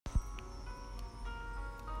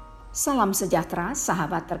Salam sejahtera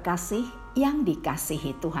sahabat terkasih yang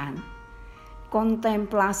dikasihi Tuhan.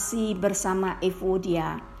 Kontemplasi bersama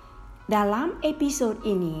Evodia dalam episode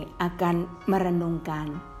ini akan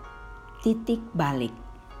merenungkan titik balik.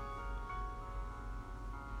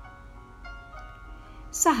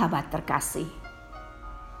 Sahabat terkasih,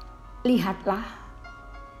 lihatlah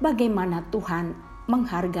bagaimana Tuhan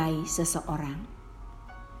menghargai seseorang.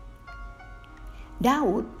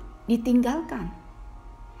 Daud ditinggalkan.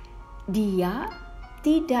 Dia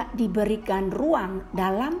tidak diberikan ruang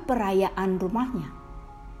dalam perayaan rumahnya.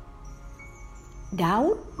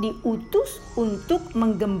 Daud diutus untuk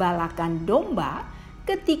menggembalakan domba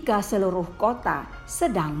ketika seluruh kota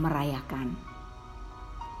sedang merayakan.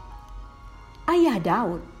 Ayah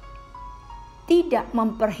Daud tidak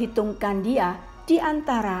memperhitungkan dia di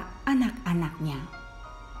antara anak-anaknya.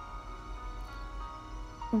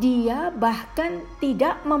 Dia bahkan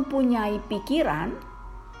tidak mempunyai pikiran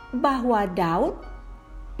bahwa Daud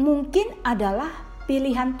mungkin adalah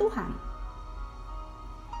pilihan Tuhan.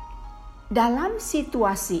 Dalam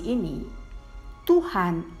situasi ini,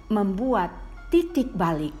 Tuhan membuat titik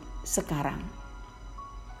balik sekarang.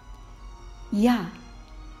 Ya,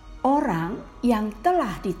 orang yang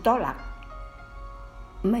telah ditolak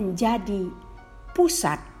menjadi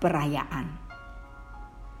pusat perayaan.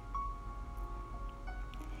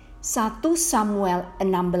 1 Samuel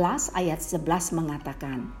 16 ayat 11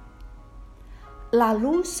 mengatakan,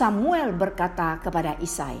 lalu Samuel berkata kepada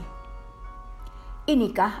Isai,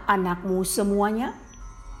 "Inikah anakmu semuanya?"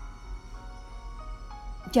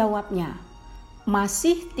 Jawabnya,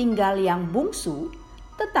 "Masih tinggal yang bungsu,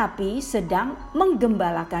 tetapi sedang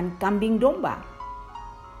menggembalakan kambing domba."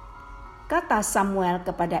 Kata Samuel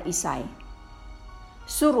kepada Isai,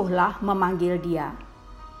 "Suruhlah memanggil dia,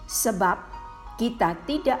 sebab kita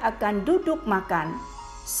tidak akan duduk makan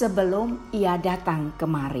sebelum ia datang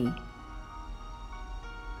kemari."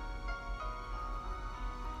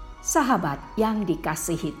 Sahabat yang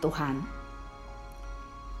dikasihi Tuhan,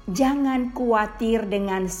 jangan khawatir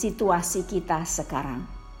dengan situasi kita sekarang.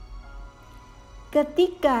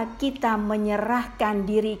 Ketika kita menyerahkan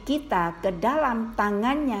diri kita ke dalam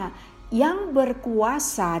tangannya yang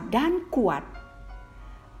berkuasa dan kuat,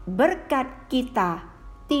 berkat kita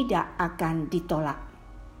tidak akan ditolak.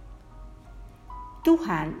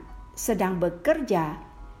 Tuhan sedang bekerja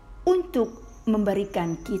untuk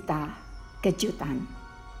memberikan kita kejutan.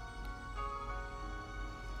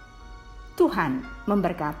 Tuhan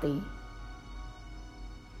memberkati.